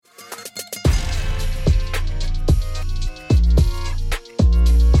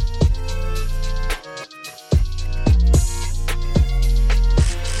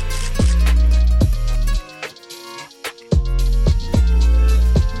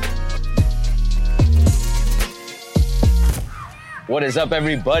What is up,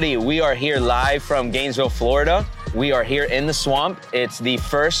 everybody? We are here live from Gainesville, Florida. We are here in the swamp. It's the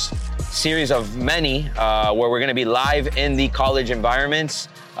first series of many where we're going to be live in the college environments,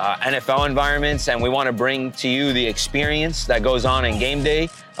 NFL environments, and we want to bring to you the experience that goes on in game day.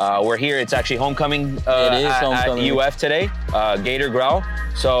 We're here. It's actually homecoming, homecoming at UF today, Gator Growl.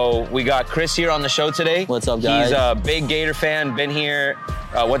 So we got Chris here on the show today. What's up, guys? He's a big Gator fan, been here,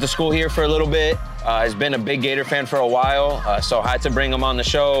 went to school here for a little bit, has been a big Gator fan for a while, so had to bring him on the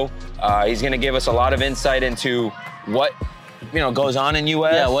show. He's going to give us a lot of insight into what goes on in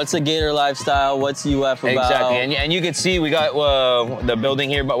UF. Yeah, what's the Gator lifestyle? What's UF about? Exactly, and you can see we got the building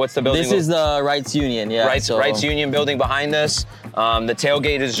here, but what's the building? This is the Rights Union, yeah. Rights Union building behind us. The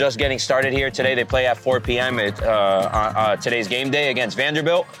tailgate is just getting started here today. They play at 4 p.m. Today's game day against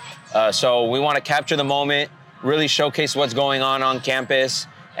Vanderbilt. So we want to capture the moment, really showcase what's going on campus,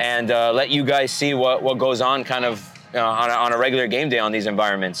 and let you guys see what goes on kind of on a regular game day on these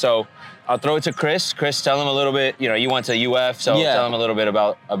environments. So I'll throw it to Chris. Chris, tell him a little bit. You went to UF, so tell him a little bit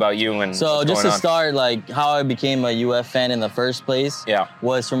about you and so what's just going to on. Start, like how I became a UF fan in the first place.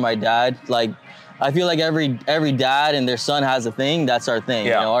 Was from my dad. Like I feel like every dad and their son has a thing. That's our thing.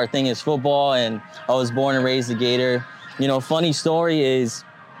 Yeah. Our thing is football, and I was born and raised a Gator. Funny story is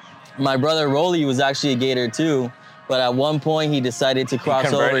my brother Rolly was actually a Gator too, but at one point he decided to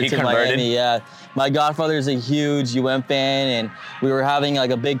cross over to Miami. Yeah. My godfather is a huge UM fan, and we were having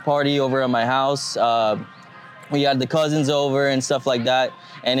like a big party over at my house. We had the cousins over and stuff like that,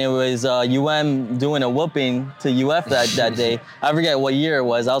 and it was UM doing a whooping to UF that day. I forget what year it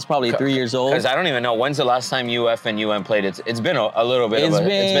was. I was probably 3 years old. Because I don't even know, when's the last time UF and UM played? It's been a little bit it's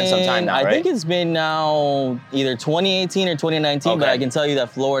been some time now, right? I think it's been now either 2018 or 2019, but I can tell you that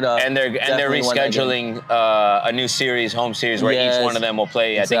Florida and they're rescheduling a new series, home series, where each one of them will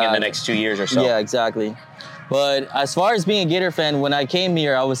play, I think, in the next 2 years or so. Yeah, exactly. But as far as being a Gator fan, when I came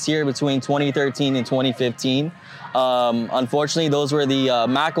here, I was here between 2013 and 2015. Unfortunately, those were the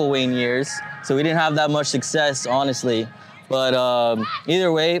McElwain years, so we didn't have that much success, honestly. But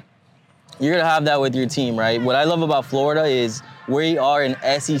either way, you're gonna have that with your team, right? What I love about Florida is we are an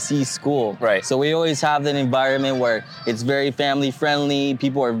SEC school, right? So we always have that environment where it's very family friendly.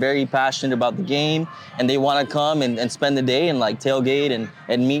 People are very passionate about the game, and they want to come and spend the day and like tailgate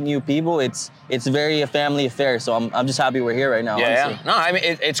and meet new people. It's very a family affair. So I'm just happy we're here right now. Yeah. No, I mean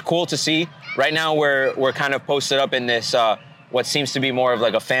it's cool to see. Right now we're kind of posted up in this what seems to be more of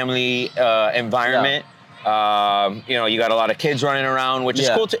like a family environment. Yeah. You got a lot of kids running around, which is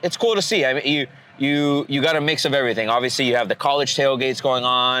cool. It's cool to see. I mean, you got a mix of everything. Obviously, you have the college tailgates going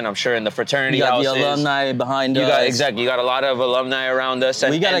on. I'm sure in the fraternity houses. You got the alumni behind us. Exactly. You got a lot of alumni around us.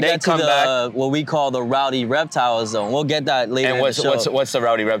 And, we got to get to what we call the rowdy reptile zone. We'll get that later in the show. What's the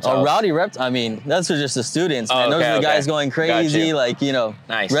rowdy reptile? Rowdy reptile. I mean, that's for just the students, man. Those are the guys going crazy,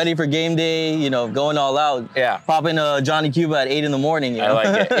 nice. Ready for game day, going all out. Yeah. Popping Johnny Cuba at 8 a.m. I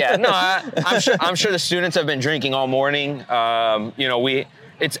like it. Yeah. No, I'm sure the students have been drinking all morning.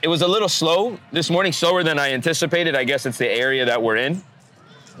 It was a little slow this morning, slower than I anticipated. I guess it's the area that we're in.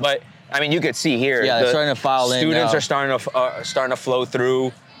 But, I mean, you could see here. Yeah, they're starting to file in Students are starting to flow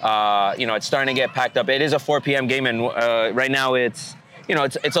through. It's starting to get packed up. It is a 4 p.m. game, and right now it's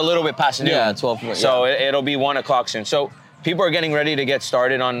a little bit past noon. Yeah, 12. So it'll be 1 o'clock soon. So people are getting ready to get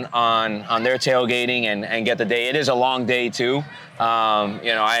started on their tailgating and get the day. It is a long day, too.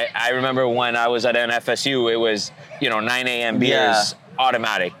 I remember when I was at NFSU, it was, 9 a.m. beers. Yeah.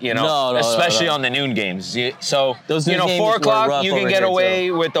 Automatic, especially on the noon games. So, those 4 o'clock, you can get away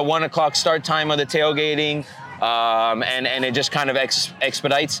with the 1 o'clock start time of the tailgating, and it just kind of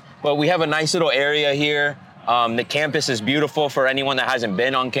expedites. But we have a nice little area here. The campus is beautiful for anyone that hasn't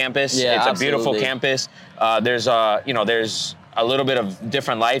been on campus. Yeah, it's absolutely. a beautiful campus. There's a little bit of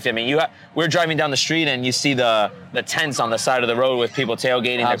different life. I mean, we're driving down the street and you see the tents on the side of the road with people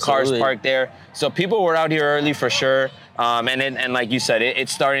tailgating, the cars parked there. So people were out here early for sure. And like you said,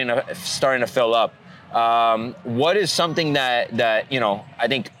 it's starting to fill up. What is something that I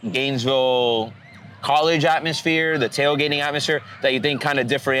think Gainesville college atmosphere, the tailgating atmosphere, that you think kind of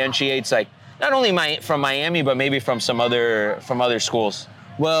differentiates, like not only from Miami, but maybe from other schools?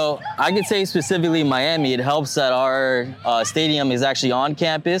 Well, I could say specifically Miami. It helps that our stadium is actually on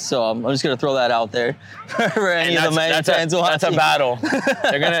campus, so I'm just gonna throw that out there for any of the Miami fans. That's a battle.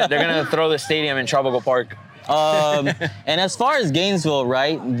 They're gonna throw the stadium in Tropical Park. And as far as Gainesville,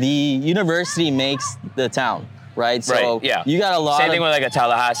 right, the university makes the town. right? So you got a lot. Same thing with like a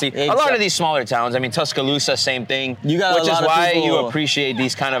Tallahassee. A lot of these smaller towns. I mean, Tuscaloosa, same thing. You got which a lot is why of people, you appreciate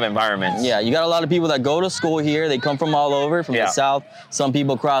these kind of environments. Yeah, you got a lot of people that go to school here. They come from all over, from the South. Some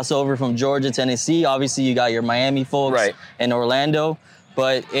people cross over from Georgia, Tennessee. Obviously, you got your Miami folks and Orlando.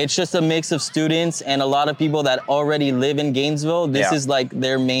 But it's just a mix of students and a lot of people that already live in Gainesville. This is like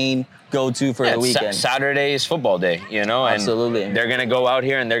their main go-to for the weekend. Saturday is football day, you know? And they're going to go out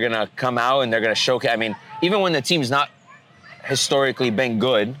here and they're going to come out and they're going to showcase. I mean, even when the team's not historically been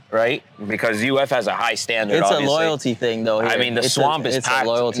good, right? Because UF has a high standard, obviously. A loyalty thing, though. Here. I mean, the swamp is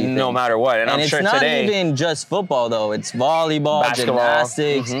packed no matter what. And I'm sure today... And it's not even just football, though. It's volleyball,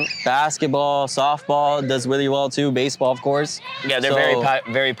 gymnastics, basketball, softball does really well, too. Baseball, of course. Yeah, they're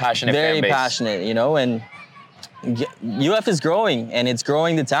very passionate fan base. Very passionate, you know, and UF is growing, and it's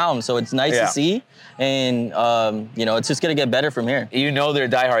growing the town, so it's nice to see. And, you know, it's just going to get better from here. You know they're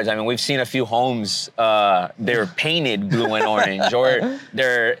diehards. I mean, we've seen a few homes, they're painted blue and orange, or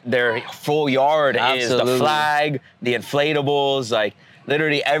their full yard is the flag, the inflatables, like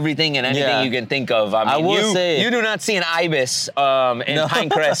literally everything and anything you can think of. I mean, you do not see an ibis in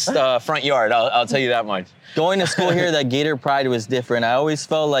Pinecrest front yard, I'll tell you that much. Going to school here, that Gator pride was different. I always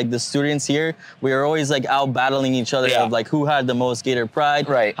felt like the students here, we were always like out battling each other of like who had the most Gator pride.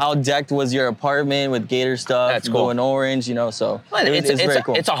 Right. How decked was your apartment with Gator stuff, that's cool. blue and orange, you know, so it's very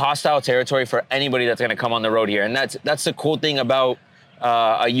cool. It's a hostile territory for anybody that's going to come on the road here. And that's the cool thing about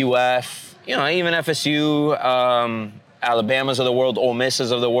a UF, you know, even FSU, Alabamas of the world, Ole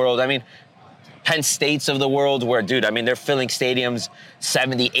Misses of the world. I mean, Penn States of the world where, dude, I mean, they're filling stadiums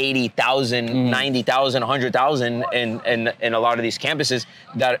 70, 80,000, 90,000, 100,000 in a lot of these campuses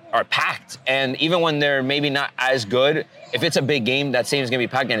that are packed. And even when they're maybe not as good, if it's a big game, that stadium's going to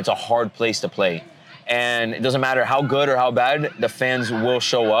be packed and it's a hard place to play. And it doesn't matter how good or how bad, the fans will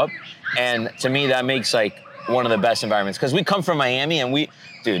show up. And to me, that makes like one of the best environments. Because we come from Miami and we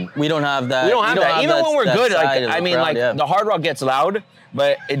don't have that. We don't have that. Even when we're good, like, I mean, the Hard Rock gets loud,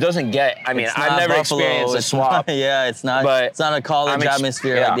 but it doesn't get, I mean, I've never experienced a swamp. It's not a college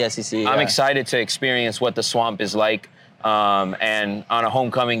atmosphere like the SEC. I'm excited to experience what the swamp is like. And on a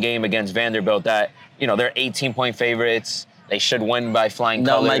homecoming game against Vanderbilt that, you know, they're 18-point favorites. They should win by flying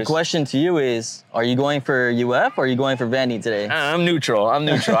colors. Now, my question to you is, are you going for UF or are you going for Vandy today? I'm neutral. I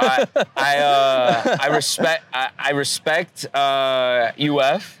respect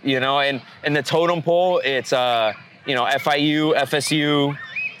UF, you know, and in the totem pole, it's, you know, FIU, FSU,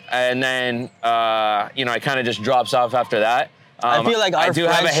 and then, you know, it kind of just drops off after that. I feel like I do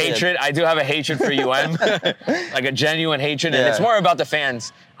have a hatred for UM, like a genuine hatred, and it's more about the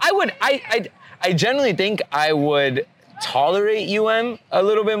fans. I generally think I would tolerate UM a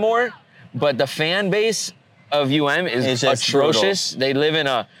little bit more, but the fan base of UM is atrocious. Brutal. They live in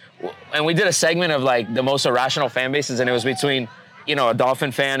and we did a segment of like the most irrational fan bases, and it was between, you know, a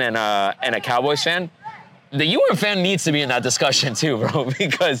Dolphin fan and a Cowboys fan. The UM fan needs to be in that discussion too, bro,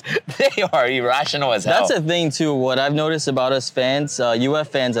 because they are irrational as hell. That's the thing too. What I've noticed about us fans, UF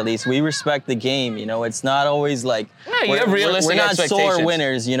fans at least, we respect the game. You know, it's not always like you have realistic expectations. We're not sore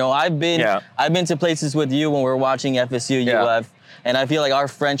winners. You know, I've been to places with you when we're watching FSU, UF, and I feel like our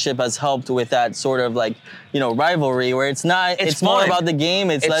friendship has helped with that sort of like, you know, rivalry where it's not. It's more about the game.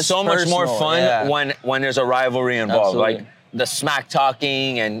 It's less so personal. Much more fun when there's a rivalry involved, like the smack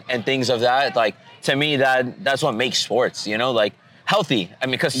talking and things of that, like. To me, that's what makes sports, you know, like healthy. I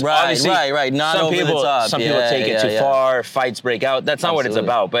mean, because obviously, not some over people, the top. Some people take it too far. Fights break out. That's not what it's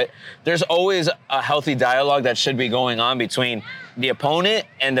about. But there's always a healthy dialogue that should be going on between the opponent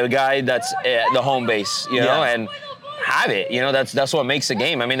and the guy that's the home base, you know, and have it. You know, that's what makes the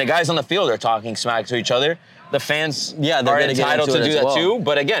game. I mean, the guys on the field are talking smack to each other. The fans are entitled to do that too.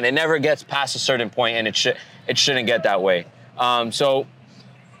 But again, it never gets past a certain point, and it shouldn't get that way.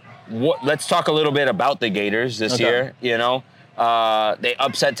 Let's talk a little bit about the Gators this year. You know, they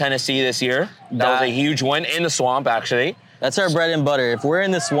upset Tennessee this year. That was a huge win in the swamp, actually. That's our bread and butter. If we're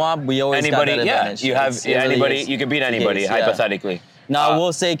in the swamp, we always got that advantage. You have anybody. You can beat anybody hypothetically. Now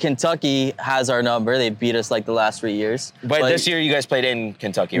we'll say Kentucky has our number. They beat us like the last 3 years. But this year you guys played in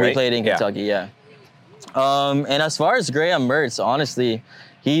Kentucky, right? We played in Kentucky, and as far as Graham Mertz, honestly,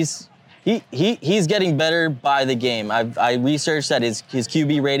 he's getting better by the game. I researched that his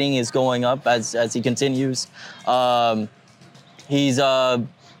QB rating is going up as he continues. He's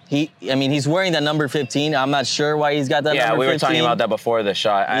wearing that number 15. I'm not sure why he's got that number 15. Yeah, we were talking about that before the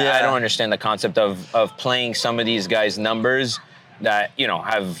shot. I don't understand the concept of playing some of these guys' numbers that, you know,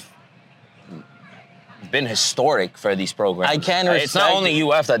 have been historic for these programs. I can respect. It's not only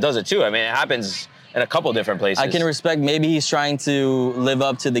UF that does it too. I mean, it happens in a couple different places. I can respect maybe he's trying to live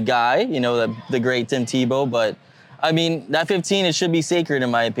up to the guy, you know, the great Tim Tebow, but I mean, that 15, it should be sacred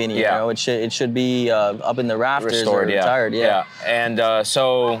in my opinion. Yeah. You know, it should be up in the rafters restored, or retired. Yeah. And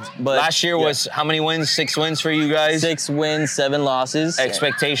so last year was how many wins? 6 wins for you guys? 6 wins, 7 losses.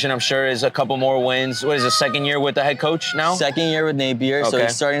 Expectation, I'm sure, is a couple more wins. What is the second year with the head coach now? Second year with Napier, so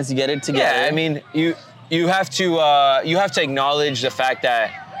he's starting to get it together. Yeah, I mean, you have to acknowledge the fact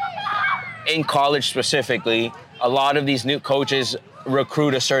that in college specifically, a lot of these new coaches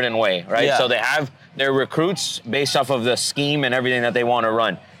recruit a certain way, right? Yeah. So they have their recruits based off of the scheme and everything that they want to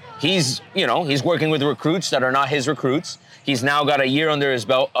run. He's working with recruits that are not his recruits. He's now got a year under his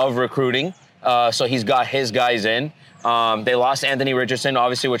belt of recruiting, so he's got his guys in. They lost Anthony Richardson,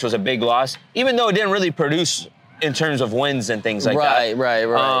 obviously, which was a big loss, even though it didn't really produce in terms of wins and things like that. Right.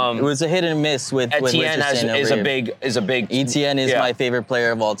 It was a hit and miss with Richardson is a big. Etienne is my favorite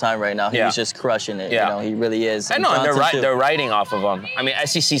player of all time right now. He's just crushing it. Yeah. You know, he really is. I know, and they're riding off of him. I mean,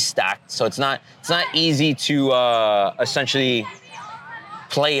 SEC stacked, so it's not easy to essentially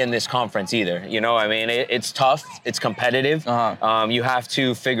play in this conference either. You know, I mean, it's tough. It's competitive. You have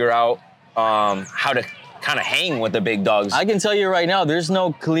to figure out how to kind of hang with the big dogs. I can tell you right now, there's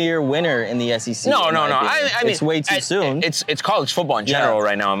no clear winner in the SEC. No. I mean, it's way too soon. It's college football in general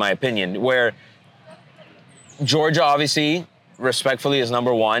right now, in my opinion, where Georgia, obviously, respectfully, is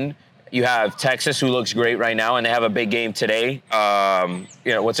number 1. You have Texas, who looks great right now, and they have a big game today.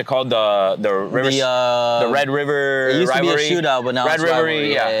 You know, what's it called? The Red River it used rivalry. To be a shootout, but now Red it's River,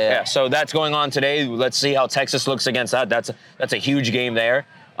 rivalry. Yeah. So that's going on today. Let's see how Texas looks against that. That's a huge game there.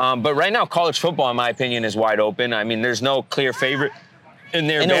 But right now, college football, in my opinion, is wide open. I mean, there's no clear favorite in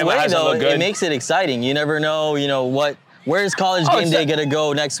there. In Bama a way, though, it makes it exciting. You never know, where's college game day going to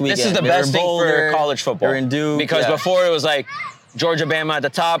go next weekend? This is the best thing for college football. They're in Duke. Because before it was like Georgia, Bama at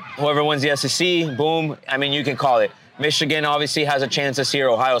the top, whoever wins the SEC, boom. I mean, you can call it. Michigan obviously has a chance this year.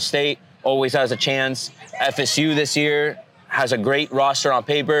 Ohio State always has a chance. FSU this year has a great roster on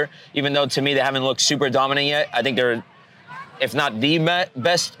paper, even though to me they haven't looked super dominant yet. I think they're, if not the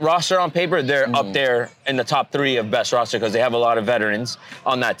best roster on paper, they're up there in the top 3 of best roster because they have a lot of veterans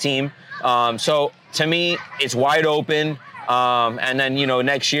on that team. So to me, it's wide open. And then,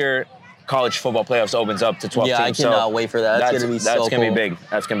 next year, college football playoffs opens up to 12 teams. Yeah, I cannot wait for that. That's going to be so cool. That's going to be big.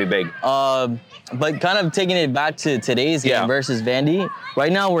 That's going to be big. But kind of taking it back to today's game versus Vandy,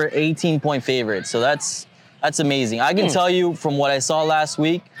 right now we're 18-point favorites. So that's amazing. I can tell you from what I saw last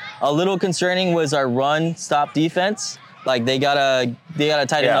week, a little concerning was our run stop defense. Like they gotta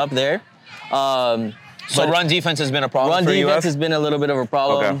tighten up there. So run defense has been a problem for UF? Run defense has been a little bit of a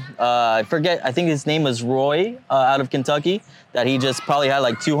problem. Okay. I forget, I think his name was Roy out of Kentucky, that he just probably had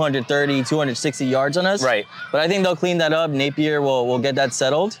like 230, 260 yards on us. Right. But I think they'll clean that up. Napier will get that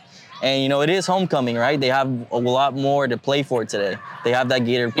settled. And, it is homecoming, right? They have a lot more to play for today. They have that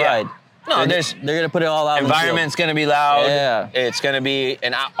Gator pride. Yeah. No, they're going to put it all out. Environment's going to be loud. Yeah. It's going to be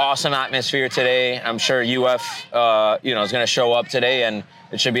an awesome atmosphere today. I'm sure UF, is going to show up today, and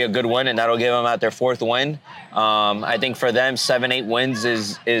it should be a good win, and that'll give them at their 4th win. I think for them, 7-8 wins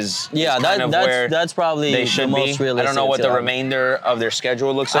is that's probably they should the most be. realistic. I don't know what the remainder of their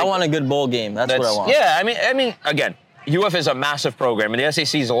schedule looks like. I want a good bowl game. That's what I want. Yeah, I mean, again, UF is a massive program, and the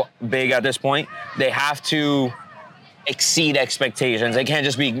SEC is big at this point. They have to exceed expectations. They can't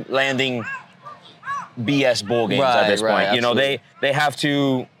just be landing BS bowl games at this point. Absolutely. They have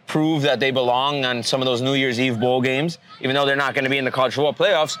to prove that they belong on some of those New Year's Eve bowl games, even though they're not going to be in the college football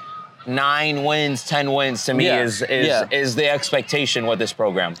playoffs. 9 wins, 10 wins to me is the expectation with this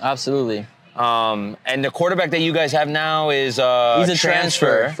program. Absolutely. And the quarterback that you guys have now is he's a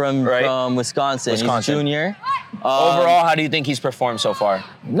transfer from Wisconsin. He's a junior. Overall, how do you think he's performed so far?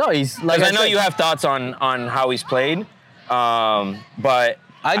 No, he's like I know you have thoughts on how he's played, but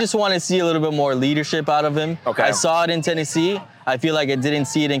I just want to see a little bit more leadership out of him. Okay. I saw it in Tennessee. I feel like I didn't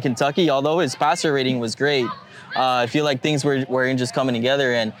see it in Kentucky, although his passer rating was great. I feel like things were just coming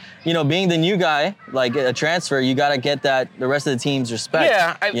together, and being the new guy, like a transfer, you got to get the rest of the team's respect.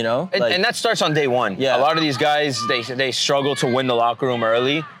 Yeah, and that starts on day one. Yeah. A lot of these guys they struggle to win the locker room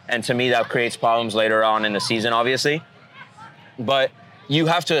early, and to me that creates problems later on in the season, obviously. But you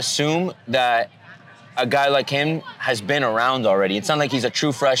have to assume that a guy like him has been around already. It's not like he's a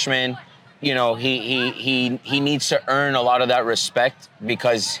true freshman. He needs to earn a lot of that respect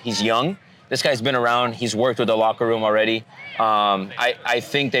because he's young. This guy's been around. He's worked with the locker room already. I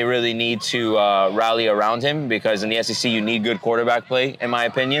think they really need to rally around him because in the SEC, you need good quarterback play, in my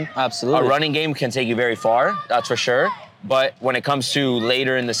opinion. Absolutely. A running game can take you very far, that's for sure. But when it comes to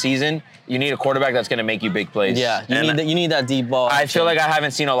later in the season, you need a quarterback that's going to make you big plays. Yeah, you need that deep ball. I feel like I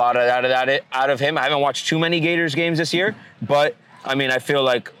haven't seen a lot of that out of him. I haven't watched too many Gators games this year, but I mean, I feel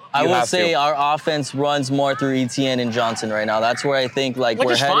like I will say our offense runs more through Etienne and Johnson right now. That's where I think we're headed.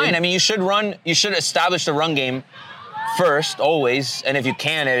 Which is fine. I mean, you should establish the run game first, always, and if you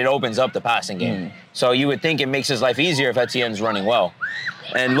can, it opens up the passing game. So you would think it makes his life easier if Etienne's running well.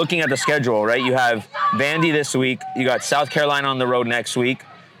 And looking at the schedule, right, you have Vandy this week, you got South Carolina on the road next week.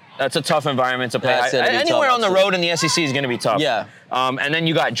 That's a tough environment to play. Anywhere on the road in the SEC is going to be tough. Yeah. And then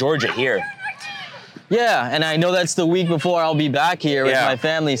you got Georgia here. Yeah, and I know that's the week before I'll be back here with my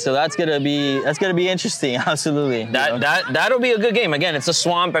family, so that's gonna be interesting. Absolutely. That'll be a good game. Again, it's a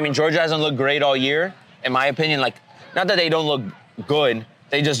swamp. I mean, Georgia hasn't looked great all year, in my opinion. Like, not that they don't look good,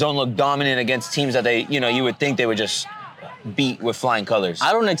 they just don't look dominant against teams that you would think they would just beat with flying colors.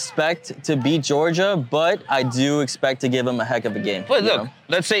 I don't expect to beat Georgia, but I do expect to give them a heck of a game. But look,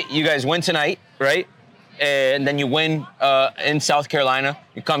 let's say you guys win tonight, right? And then you win in South Carolina,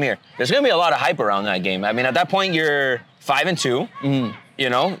 you come here. There's going to be a lot of hype around that game. I mean, at that point, you're 5-2. You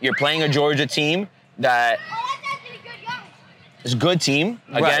know, you're playing a Georgia team that is a good team.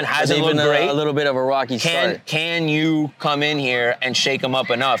 Again, hasn't looked great. A little bit of a rocky start. Can you come in here and shake them up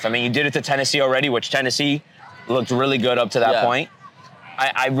enough? I mean, you did it to Tennessee already, which Tennessee looked really good up to that point.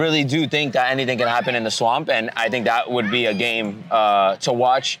 I really do think that anything can happen in the swamp, and I think that would be a game to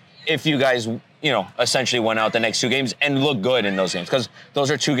watch if you guys, essentially went out the next two games and look good in those games, because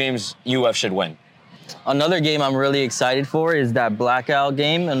those are two games UF should win. Another game I'm really excited for is that blackout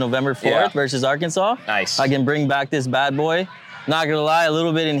game on November 4th versus Arkansas. Nice. I can bring back this bad boy. Not gonna lie, a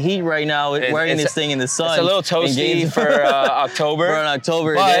little bit in heat right now, wearing this thing in the sun. It's a little toasty for October. For an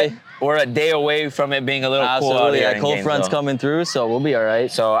October but day. We're a day away from it being a little cool out here. Absolutely, cold front's coming through, so we'll be all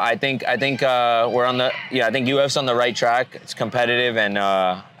right. So I think we're on the I think UF's on the right track. It's competitive, and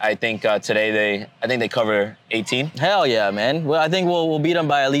I think today they cover 18. Hell yeah, man. Well, I think we'll beat them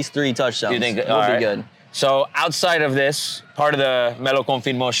by at least 3 touchdowns. You think we'll be good? So outside of this, part of the Melo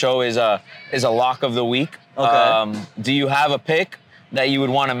Confirmo show is a lock of the week. Okay. Do you have a pick that you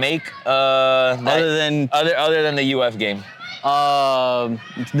would want to make other than the UF game?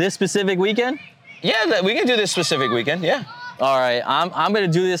 This specific weekend? Yeah, we can do this specific weekend. Yeah. All right, I'm gonna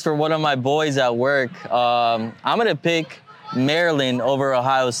do this for one of my boys at work. I'm gonna pick Maryland over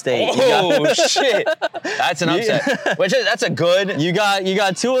Ohio State. Oh shit! That's an upset. That's a good. You got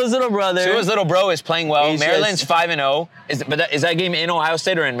Tua's little brother. Tua's little bro is playing well. Maryland's 5-0. Is that game in Ohio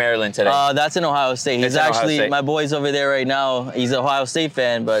State or in Maryland today? That's in Ohio State. He's actually my boy's over there right now. He's an Ohio State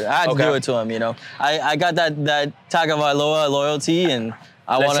fan, but I had to do it to him. I got that Tagovailoa loyalty, and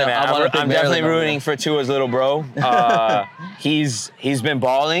I want to. I'm definitely rooting for Tua's little bro. He's been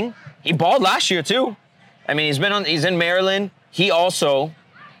balling. He balled last year too. I mean, he's in Maryland. He also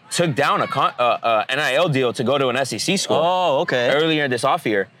took down a NIL deal to go to an SEC school. Oh, okay. Earlier this off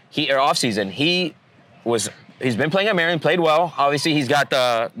season, he's been playing at Maryland, played well. Obviously, he's got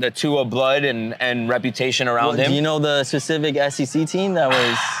the Tua blood and reputation around him. Do you know the specific SEC team that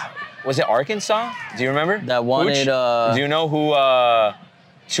was? Was it Arkansas? Do you remember? That wanted. Do you know who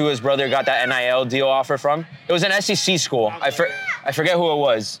Tua's brother got that NIL deal offer from? It was an SEC school. I forget who it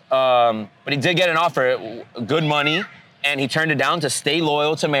was, but he did get an offer, good money, and he turned it down to stay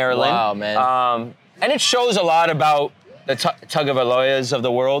loyal to Maryland. Wow, man. And it shows a lot about the Tagovailoas of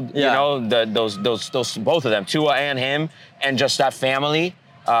the world. Yeah. Those both of them, Tua and him, and just that family.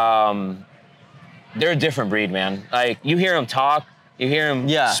 They're a different breed, man. Like, you hear him talk, you hear him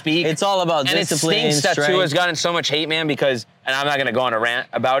speak. It's all about discipline and it stinks that Tua's gotten so much hate, man, because, and I'm not going to go on a rant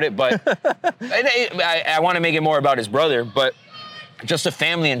about it, but I want to make it more about his brother, but just the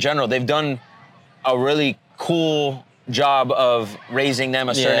family in general. They've done a really cool job of raising them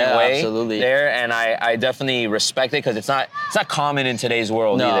a certain way there, and I definitely respect it, because it's not common in today's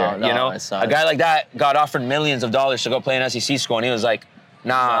world either. No, it's not. A guy like that got offered millions of dollars to go play an SEC school, and he was like,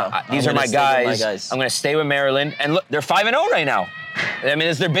 nah, these are my guys. I'm going to stay with Maryland. And look, they're 5-0 right now. I mean,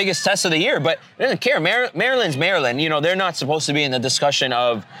 it's their biggest test of the year, but they don't care. Maryland's Maryland. They're not supposed to be in the discussion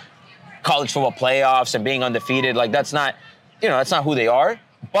of college football playoffs and being undefeated. Like, that's not who they are.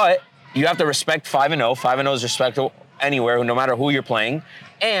 But you have to respect 5-0. 5-0 is respectable anywhere, no matter who you're playing.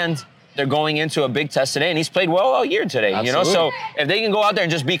 And they're going into a big test today, and he's played well all year today. Absolutely. So if they can go out there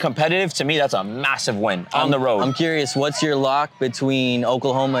and just be competitive, to me, that's a massive win on the road. I'm curious, what's your lock between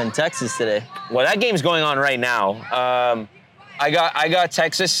Oklahoma and Texas today? Well, that game's going on right now. I got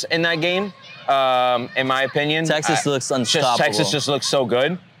Texas in that game, in my opinion. Texas looks unstoppable. Texas just looks so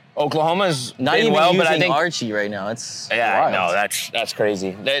good. Oklahoma's not been even well, using but I think Archie right now. It's wild. No, that's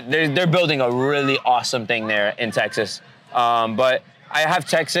crazy. They're building a really awesome thing there in Texas. But I have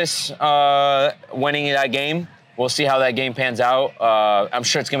Texas winning that game. We'll see how that game pans out. I'm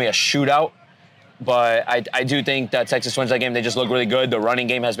sure it's going to be a shootout. But I do think that Texas wins that game. They just look really good. The running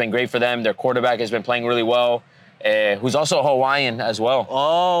game has been great for them. Their quarterback has been playing really well, who's also Hawaiian as well.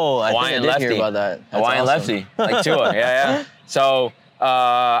 Oh, Hawaiian I lefty. hear about that. That's Hawaiian awesome. lefty, like Tua. Yeah. So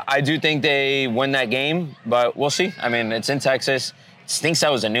I do think they win that game, but we'll see. I mean, it's in Texas. It stinks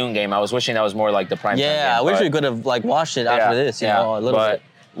that was a noon game. I was wishing that was more like the prime time game. Yeah, I wish we could have like watched it after this. You know, a little bit.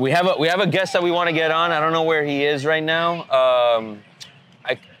 We have a guest that we want to get on. I don't know where he is right now.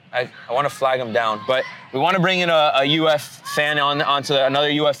 I want to flag him down, but we want to bring in a UF fan another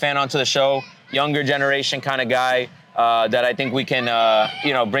UF fan onto the show, younger generation kind of guy that I think we can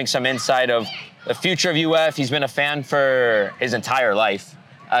bring some insight of the future of UF. He's been a fan for his entire life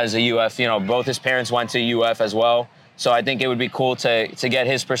as a UF. You know, both his parents went to UF as well, so I think it would be cool to get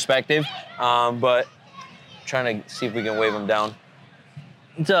his perspective. But trying to see if we can wave him down.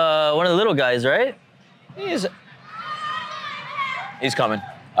 It's one of the little guys, right? He's coming.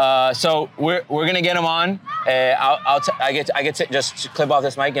 So we're gonna get him on. I get to just clip off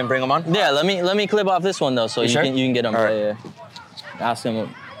this mic and bring him on. Yeah, let me clip off this one though, so you can get him. All right. Yeah. Ask him.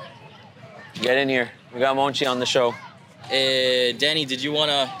 Get in here. We got Monchi on the show. Danny, did you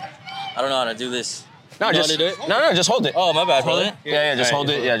wanna? I don't know how to do this. No, just hold it. Oh, my bad. Hold it. Yeah, just hold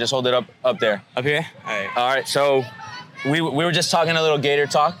it. Yeah, just hold it up there. Up here. All right. So we were just talking a little Gator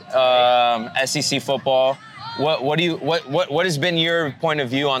talk. SEC football. What has been your point of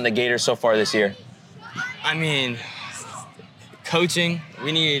view on the Gators so far this year? I mean, coaching.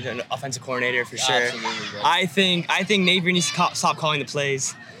 We need an offensive coordinator for sure. Absolutely, bro. I think Napier needs to stop calling the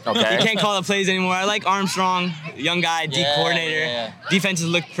plays. Okay. He can't call the plays anymore. I like Armstrong, young guy, D coordinator. Yeah. Defenses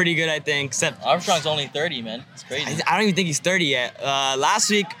look pretty good, I think. Except Armstrong's only 30, man. It's crazy. I don't even think he's 30 yet. Last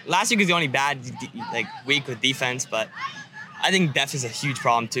week was the only bad week with defense, but I think depth is a huge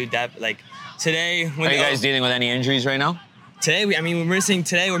problem too. Depth, today. Are you guys dealing with any injuries right now? Today, we're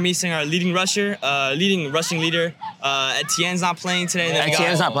missing our leading rushing leader. Etienne's not playing today.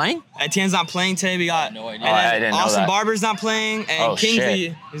 Etienne's not playing? Etienne's not playing today. We got no idea. I didn't know Austin that. Barber's not playing, and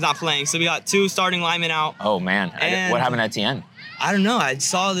Kingsley is not playing. So we got 2 starting linemen out. Oh man, what happened to Etienne? I don't know. I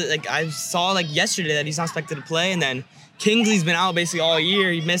saw yesterday that he's not expected to play, and then Kingsley's been out basically all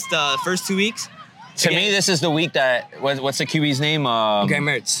year. He missed the first 2 weeks. To me, this is the week that what's the QB's name? Graham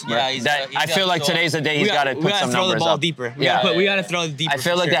Mertz. Yeah, I feel like today's the day he's got to put some numbers up. We got to throw the ball deeper. We got to throw the deeper. I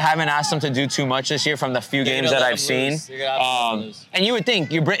feel like they haven't asked him to do too much this year from the few games that I've seen. And you would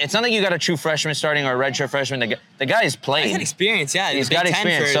think it's not like you got a true freshman starting or a redshirt freshman. The guy is playing. He's got experience, yeah. He's got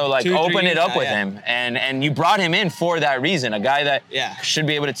experience. So open it up with him, and you brought him in for that reason. A guy that should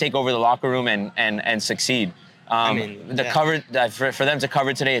be able to take over the locker room and succeed. Cover for them to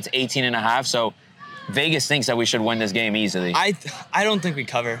cover today, it's 18.5. So Vegas thinks that we should win this game easily. I don't think we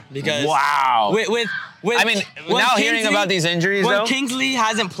cover because with I mean, now hearing about these injuries when though. Kingsley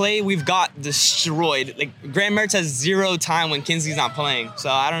hasn't played, we've got destroyed. Graham Mertz has 0 time when Kingsley's not playing. So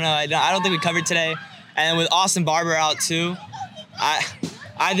I don't know. I don't think we covered today. And with Austin Barber out too,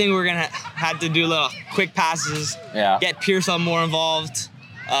 I think we're gonna have to do little quick passes. Yeah. Get Pearsall more involved.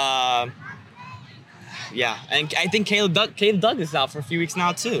 Yeah, and I think Caleb Douglas is out for a few weeks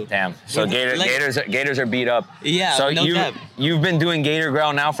now too. Damn. So Gators are beat up. Yeah. So no you've been doing Gator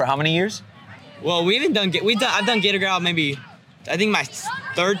Growl now for how many years? Well, I've done Gator Growl maybe, I think my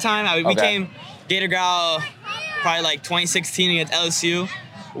 3rd time. We came Gator Growl probably 2016 against LSU.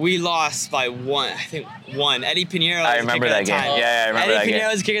 We lost by 1. I think 1. Eddie Pinheiro. I remember that game. Yeah, I remember that game. Eddie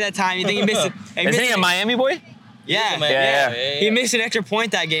Pinheiro was a kicker that time. You think he missed it? Isn't he a Miami boy? Yeah. He missed an extra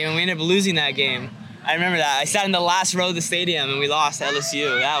point that game, and we ended up losing that game. I remember that. I sat in the last row of the stadium, and we lost to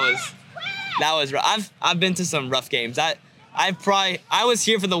LSU. That was rough. I've been to some rough games. I was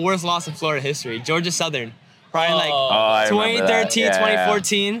here for the worst loss in Florida history. Georgia Southern, probably 2013,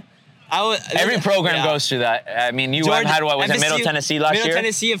 2014. Every program goes through that. I mean, you have had Middle Tennessee last year? Middle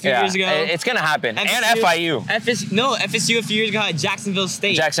Tennessee a few years ago. It's gonna happen. And FIU. FSU a few years ago had Jacksonville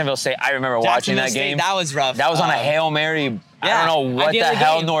State. I remember watching that game. That was rough. That was on a Hail Mary. I don't know what the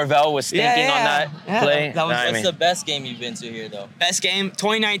hell Norvell was thinking on that play. That's the best game you've been to here, though. Best game,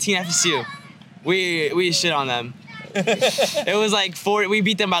 2019 FSU. We shit on them. It was 4. We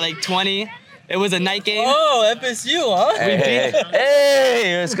beat them by 20. It was a night game. Oh, FSU, huh?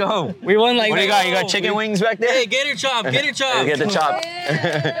 Hey, let's go. We won What do you got? You got chicken wings back there? Hey, Gator chop. Get the chop. What's up?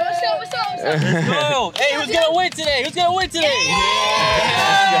 Let's go. Hey, who's gonna win today?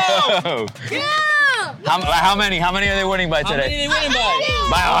 Yeah! How many are they winning by today? How many are they winning by?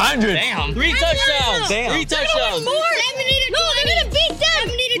 By 100. Damn. 3 touchdowns. Damn. 3 touchdowns. More! No, they're gonna beat them!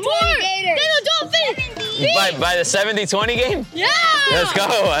 70 to 20 Gators! They're the Dolphins! by the 70-20 game? Yeah. Let's go.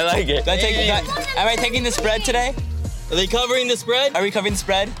 I like it. Am I taking the spread today? Are they covering the spread? Are we covering the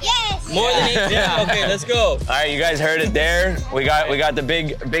spread? Yes. More than 18? Yeah. Okay, let's go. All right, you guys heard it there. We got the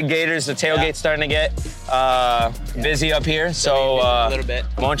big Gators. The tailgate's starting to get busy up here. So a little bit.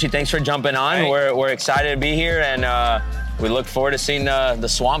 Monchi, thanks for jumping on. Right. We're excited to be here, and we look forward to seeing the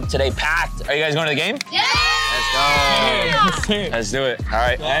swamp today packed. Are you guys going to the game? Yeah. Let's go. Let's do it. All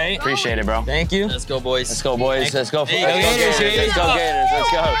right. Appreciate it, bro. Thank you. Let's go, boys. Let's go, boys. Let's go. Hey, go Gators, Let's go, Gators.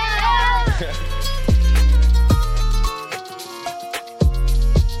 Let's go.